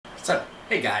So,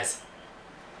 hey guys,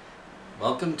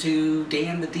 welcome to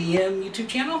Dan the DM YouTube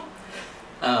channel.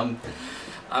 I'm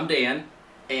Dan,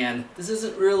 and this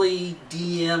isn't really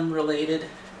DM related,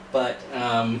 but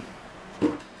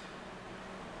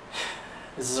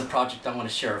this is a project I want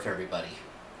to share with everybody.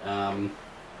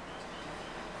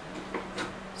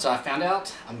 So I found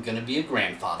out I'm going to be a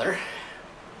grandfather.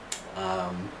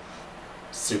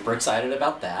 Super excited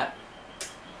about that.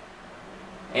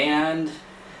 And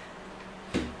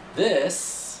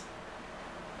this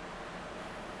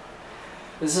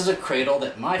is a cradle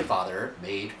that my father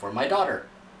made for my daughter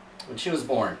when she was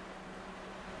born.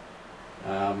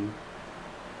 And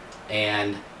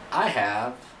I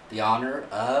have the honor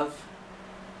of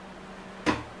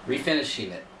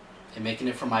refinishing it and making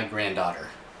it for my granddaughter.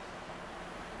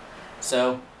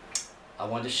 So I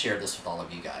wanted to share this with all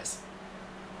of you guys.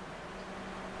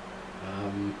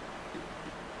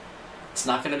 It's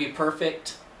not going to be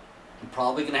perfect. I'm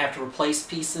probably going to have to replace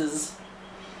pieces.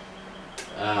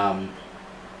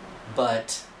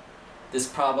 But this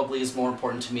probably is more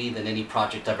important to me than any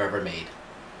project I've ever made.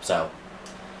 So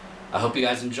I hope you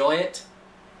guys enjoy it.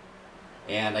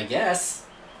 And I guess,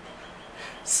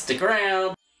 stick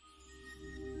around.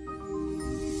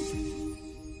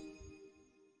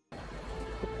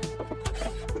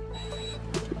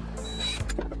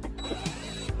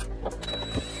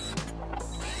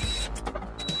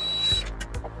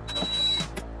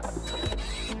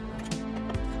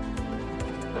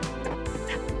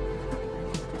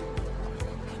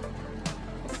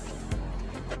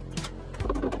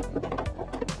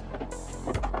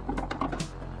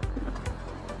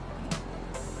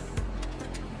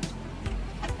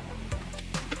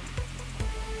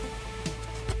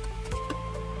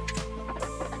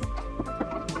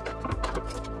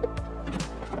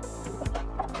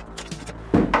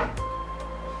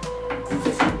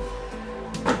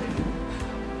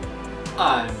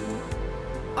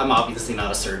 I'm obviously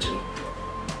not a surgeon.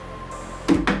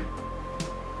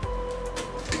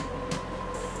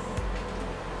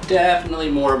 Definitely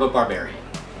more of a barbarian.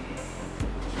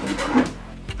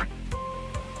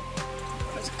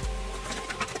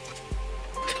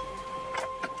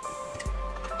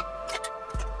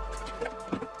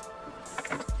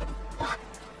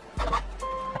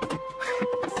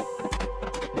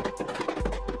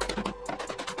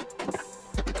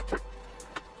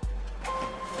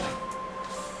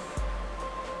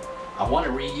 I want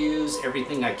to reuse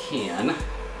everything I can.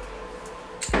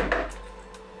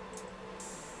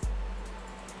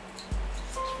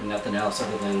 For nothing else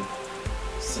other than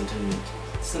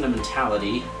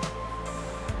sentimentality.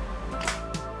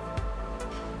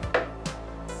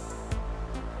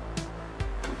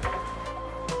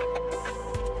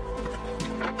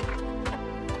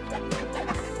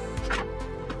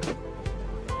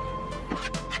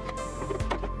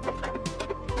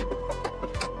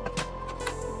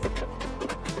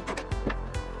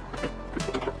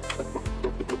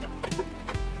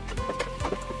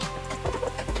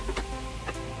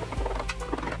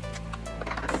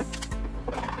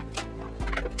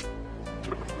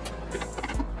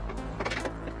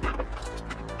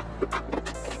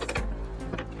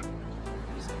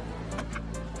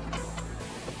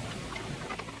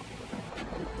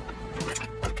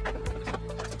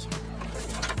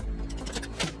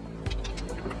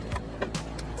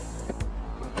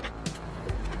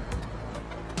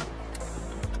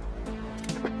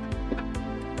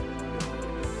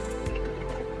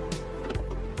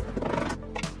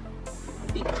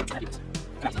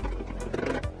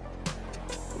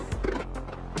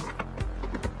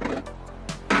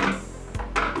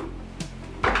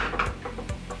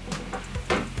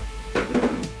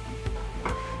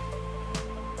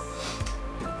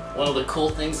 One of the cool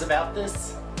things about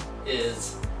this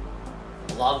is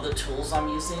a lot of the tools I'm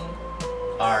using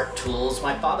are tools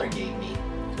my father gave me.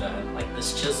 Like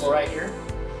this chisel right here.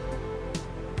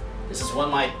 This is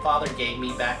one my father gave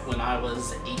me back when I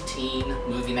was 18,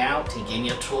 moving out. He gave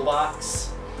me a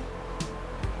toolbox.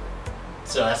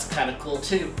 So that's kind of cool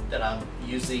too, that I'm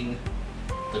using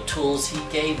the tools he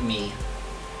gave me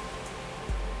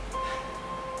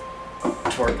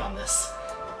to work on this.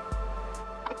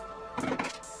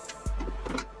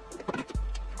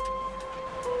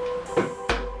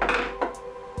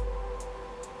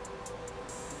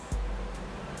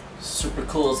 Super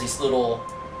cool is these little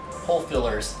hole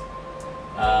fillers.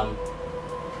 I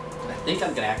think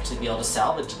I'm gonna actually be able to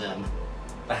salvage them.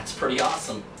 That's pretty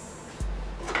awesome.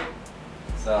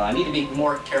 So I need to be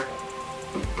more careful.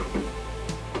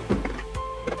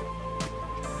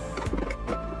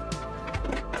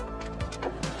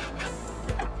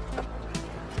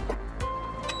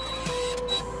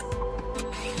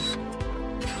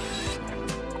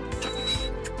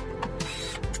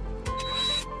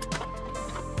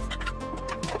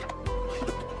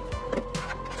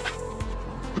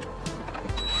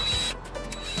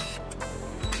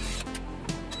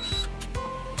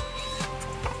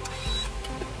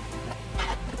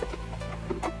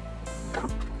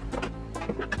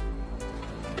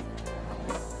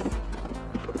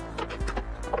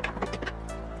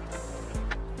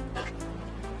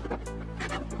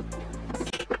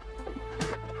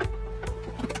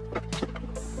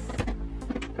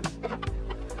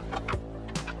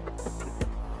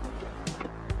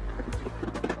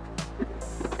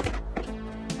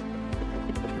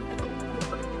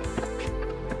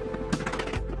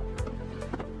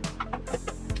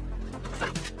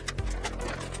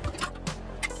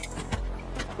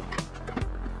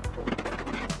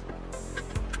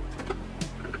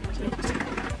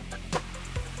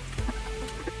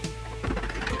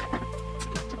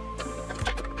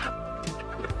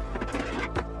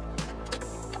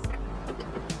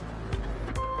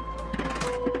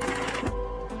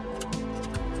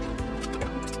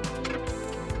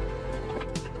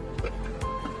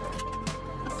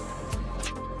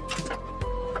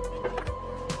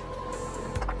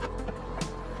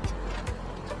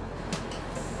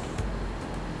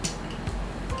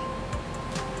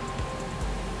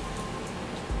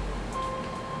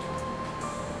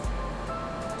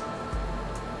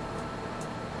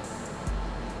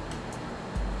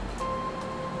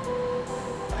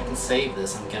 can save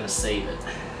this, I'm gonna save it.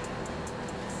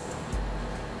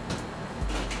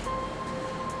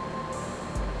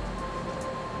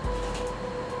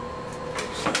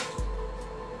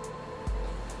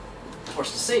 Of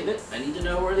course, to save it, I need to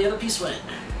know where the other piece went.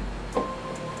 You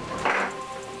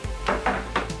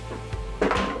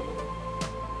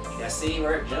guys see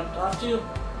where it jumped off to?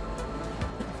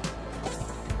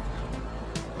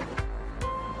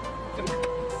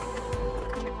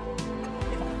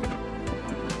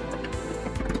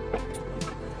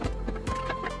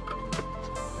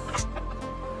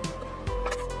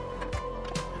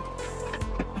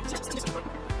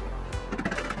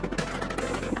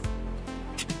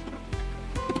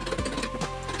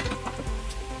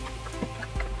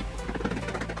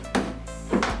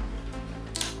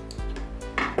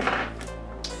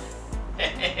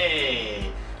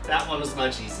 Hey, that one was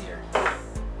much easier.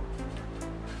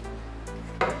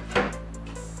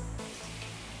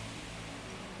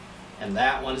 And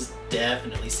that one is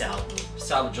definitely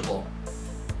salvageable.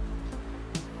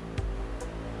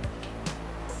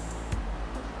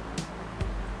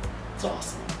 It's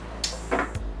awesome.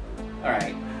 All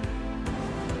right.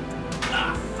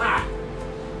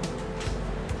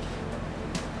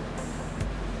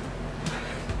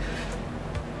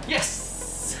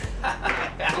 Yes! I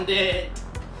found it!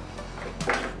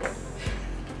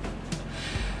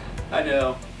 I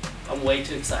know, I'm way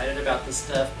too excited about this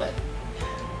stuff, but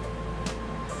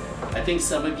I think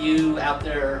some of you out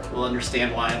there will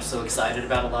understand why I'm so excited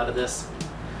about a lot of this.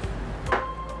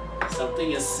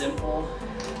 Something as simple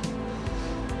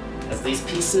as these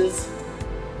pieces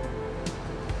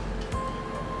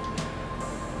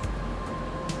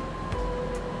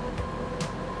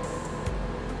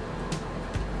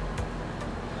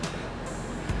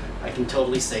I can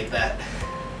totally save that.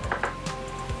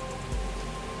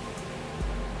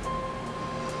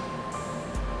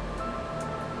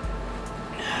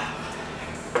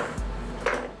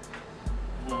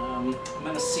 I'm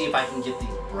gonna see if I can get these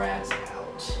brads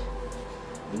out.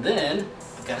 And then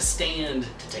I've got a stand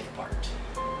to take apart.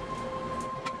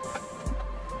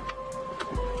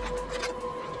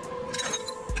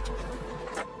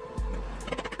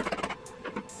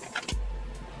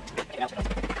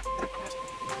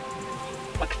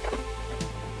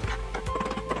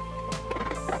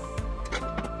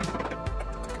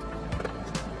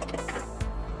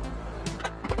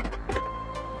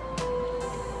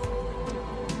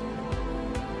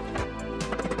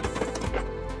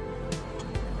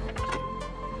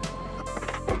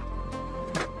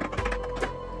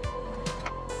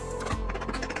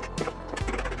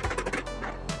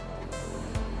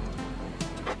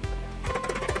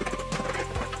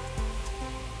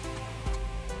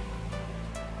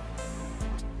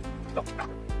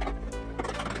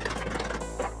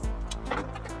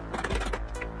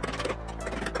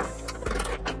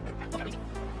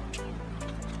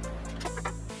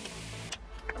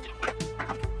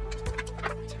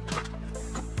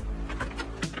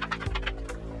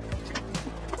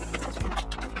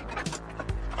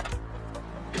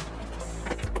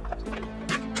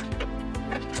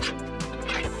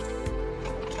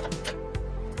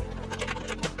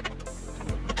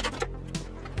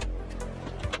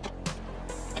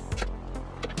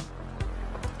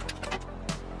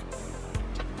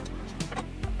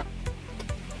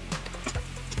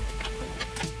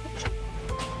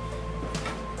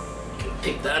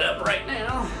 Pick that up right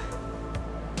now.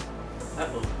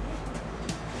 Uh-oh.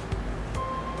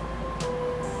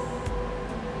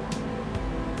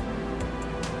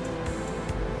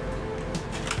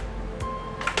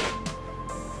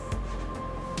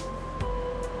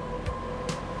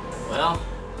 Well,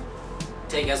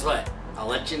 guess what? I'll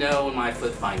let you know when my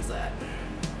foot finds that.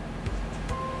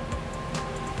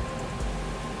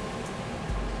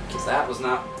 Because that was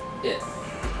not it.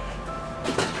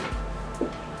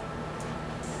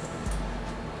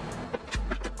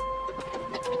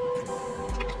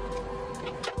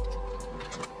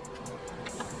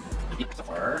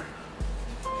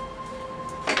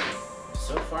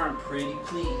 So far, I'm pretty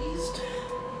pleased.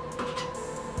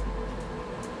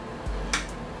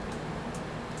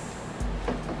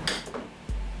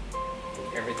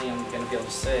 Everything I'm going to be able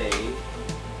to save.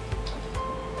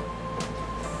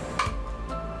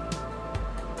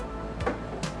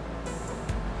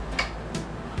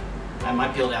 I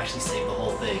might be able to actually save the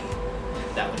whole thing.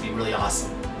 That would be really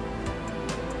awesome.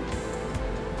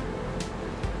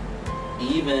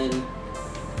 Even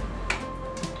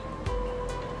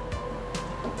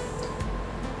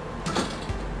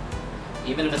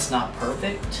if it's not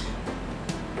perfect,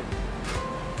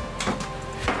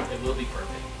 it will be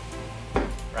perfect,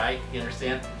 right? You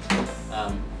understand?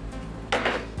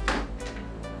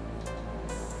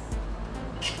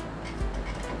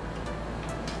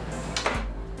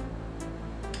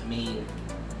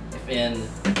 in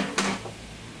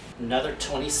another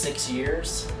 26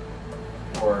 years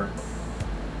or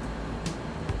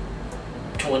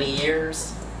 20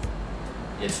 years,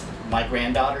 if my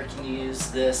granddaughter can use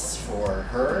this for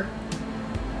her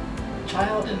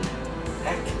child, and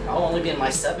heck, I'll only be in my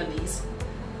 70s,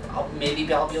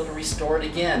 maybe I'll be able to restore it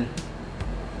again.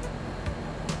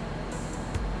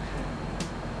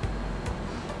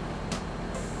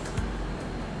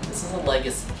 This is a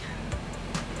legacy.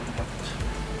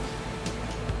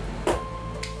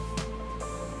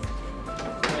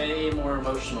 Way more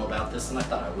emotional about this than I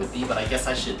thought I would be, but I guess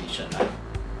I should be, shouldn't I?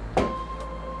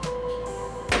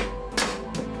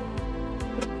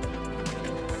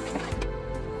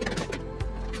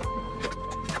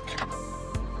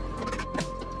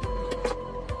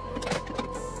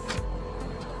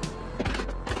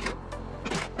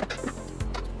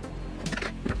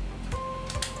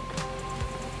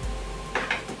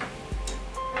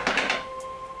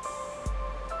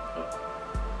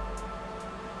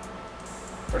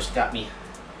 First got me.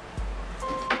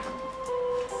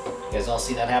 You guys all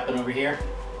see that happen over here?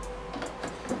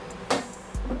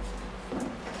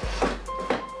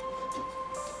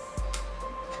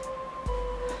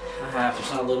 If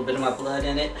there's not a little bit of my blood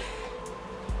in it.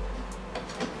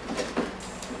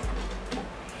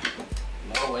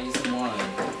 More ways than one.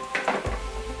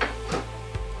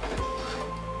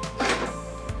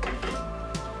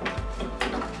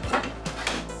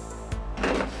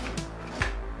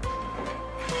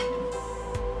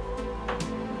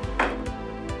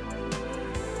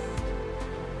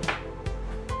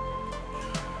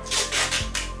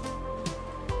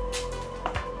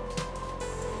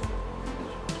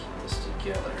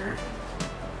 Together,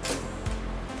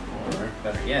 or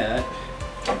better yet,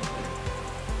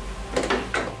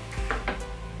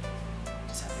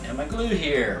 just happen to have my glue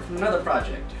here from another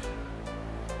project.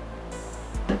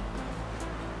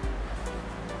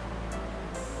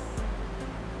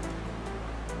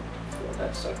 Fill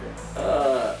that sucker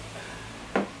up.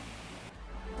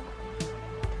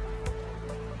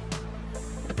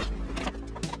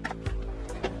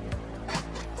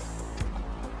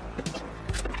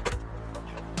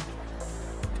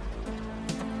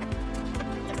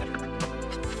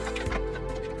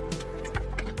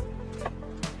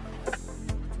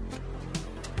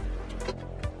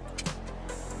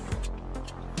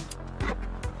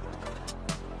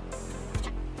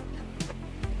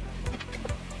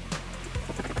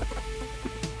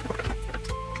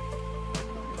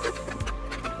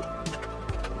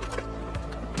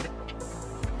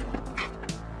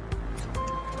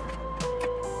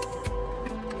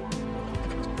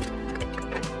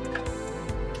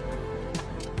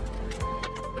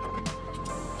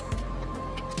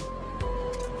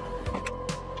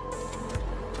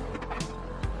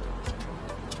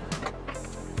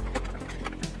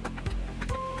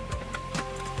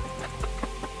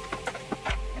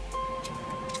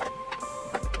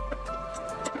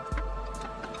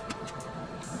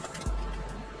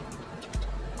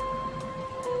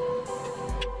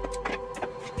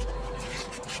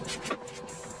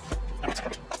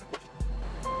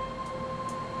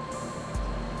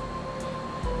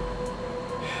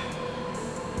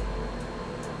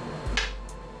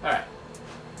 Alright,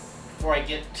 before I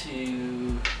get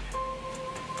to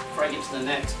the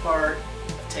next part,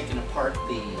 I've taken apart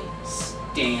the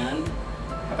stand.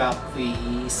 How about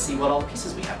we see what all the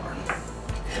pieces we have are?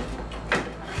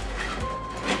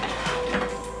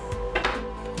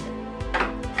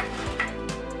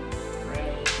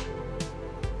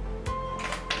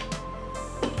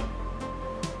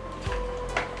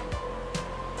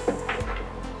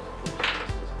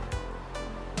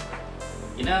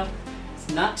 You know,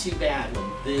 it's not too bad when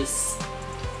this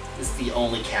is the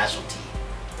only casualty,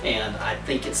 and I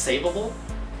think it's savable,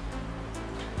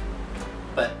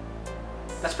 but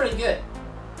that's pretty good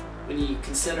when you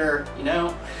consider, you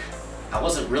know, I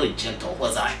wasn't really gentle,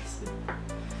 was I?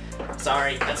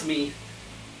 Sorry, that's me.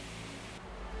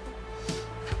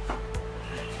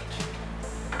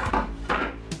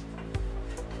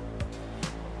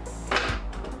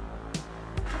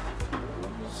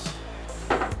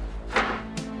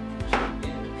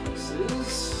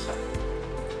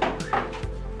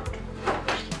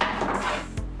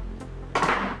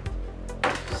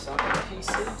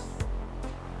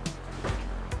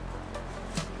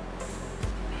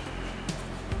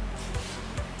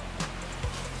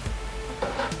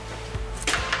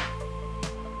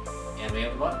 And we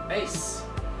have what? Base.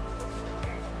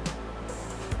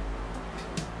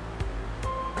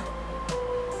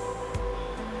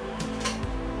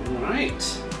 All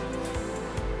right.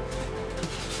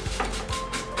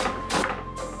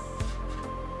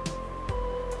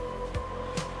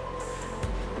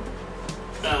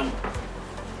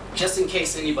 just in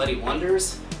case anybody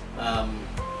wonders, I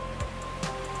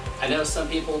know some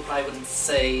people probably would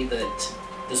say that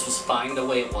this was fine the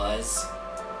way it was,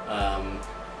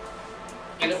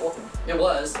 and it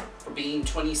was for being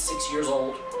 26 years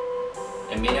old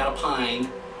and made out of pine.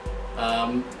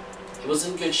 It was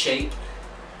in good shape.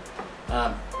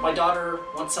 My daughter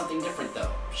wants something different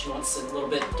though. She wants it a little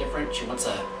bit different. She wants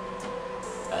a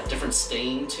different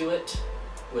stain to it,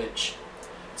 which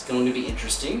is going to be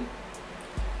interesting.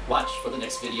 Watch for the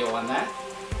next video on that.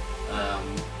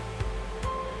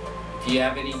 If you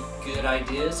have any good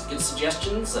ideas, good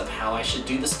suggestions of how I should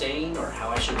do the stain or how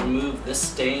I should remove this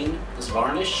stain, this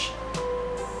varnish,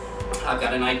 I've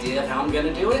got an idea of how I'm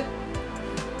going to do it.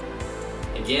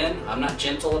 Again, I'm not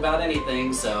gentle about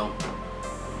anything, so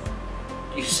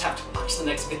you just have to watch the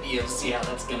next video to see how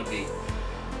that's going to be.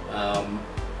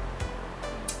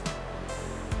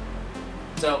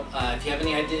 So if you have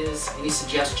any ideas, any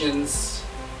suggestions,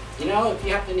 you know, if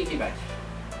you have any feedback,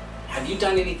 have you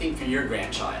done anything for your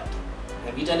grandchild?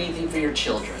 Have you done anything for your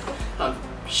children?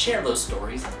 Share those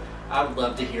stories. I would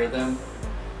love to hear them.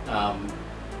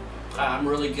 I'm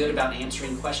really good about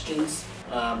answering questions,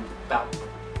 about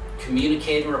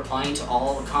communicating, replying to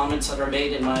all the comments that are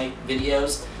made in my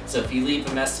videos. So if you leave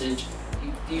a message,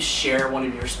 if you share one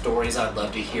of your stories, I'd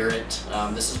love to hear it.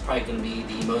 This is probably going to be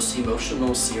the most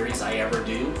emotional series I ever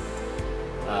do.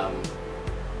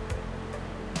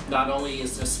 Not only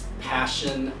is this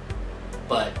passion,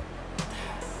 but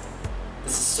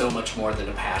this is so much more than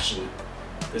a passion.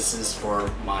 This is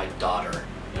for my daughter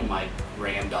and my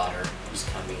granddaughter who's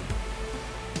coming.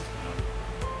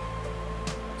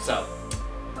 So,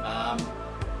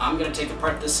 I'm going to take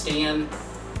apart this stand,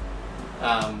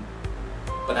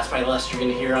 but that's probably the last you're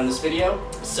going to hear on this video.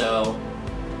 So,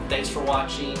 thanks for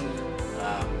watching.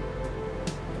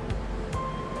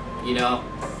 You know,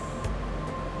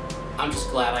 I'm just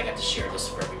glad I got to share this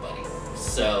with everybody.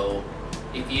 So,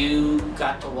 if you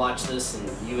got to watch this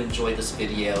and you enjoyed this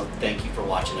video, thank you for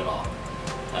watching it all.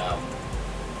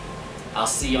 I'll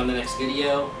see you on the next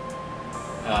video.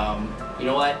 You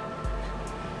know what?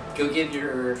 Go give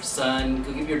your son,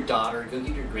 go give your daughter, go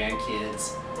give your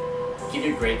grandkids, give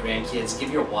your great-grandkids,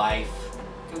 give your wife,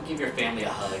 go give your family a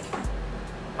hug.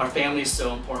 Our family is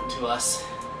so important to us.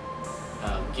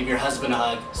 Give your husband a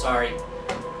hug. Sorry,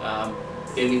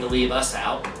 didn't mean to leave us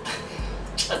out.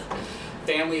 Just,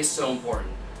 family is so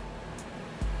important.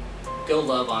 Go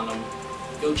love on them.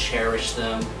 Go cherish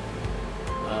them.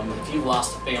 If you've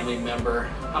lost a family member,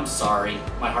 I'm sorry.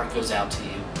 My heart goes out to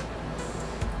you.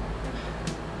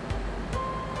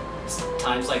 It's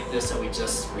times like this that we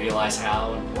just realize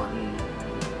how important,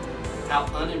 how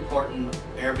unimportant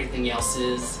everything else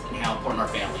is and how important our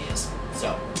family is.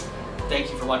 So,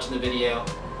 thank you for watching the video.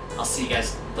 I'll see you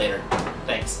guys later.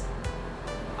 Thanks.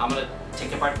 I'm gonna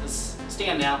take apart this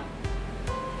stand now.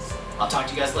 I'll talk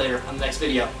to you guys later on the next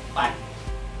video. Bye.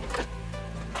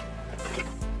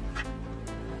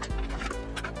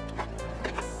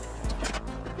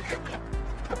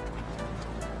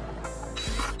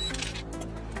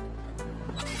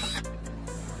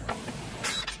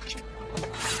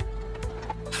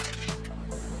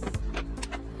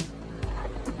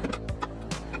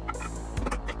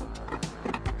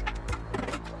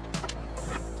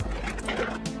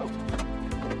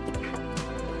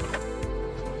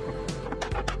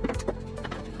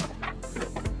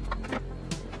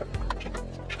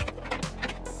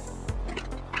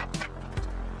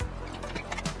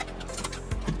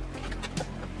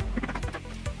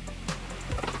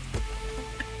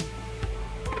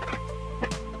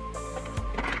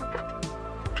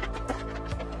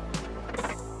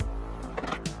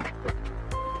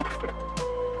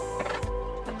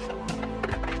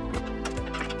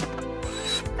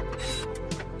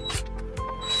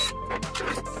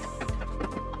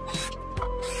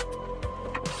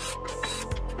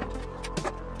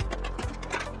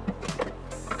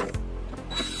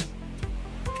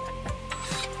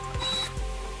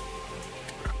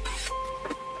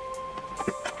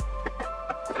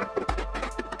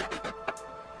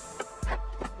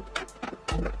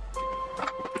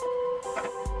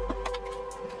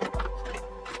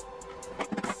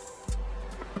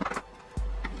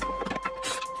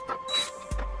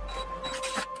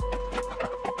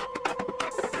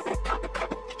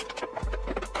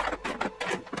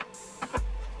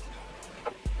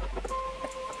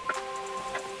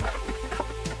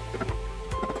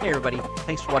 Hey everybody,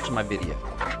 thanks for watching my video.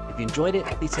 If you enjoyed it,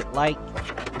 please hit like,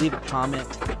 leave a comment,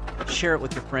 share it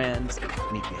with your friends,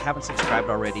 and if you haven't subscribed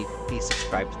already, please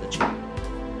subscribe to the channel.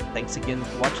 Thanks again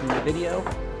for watching the video,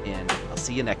 and I'll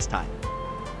see you next time.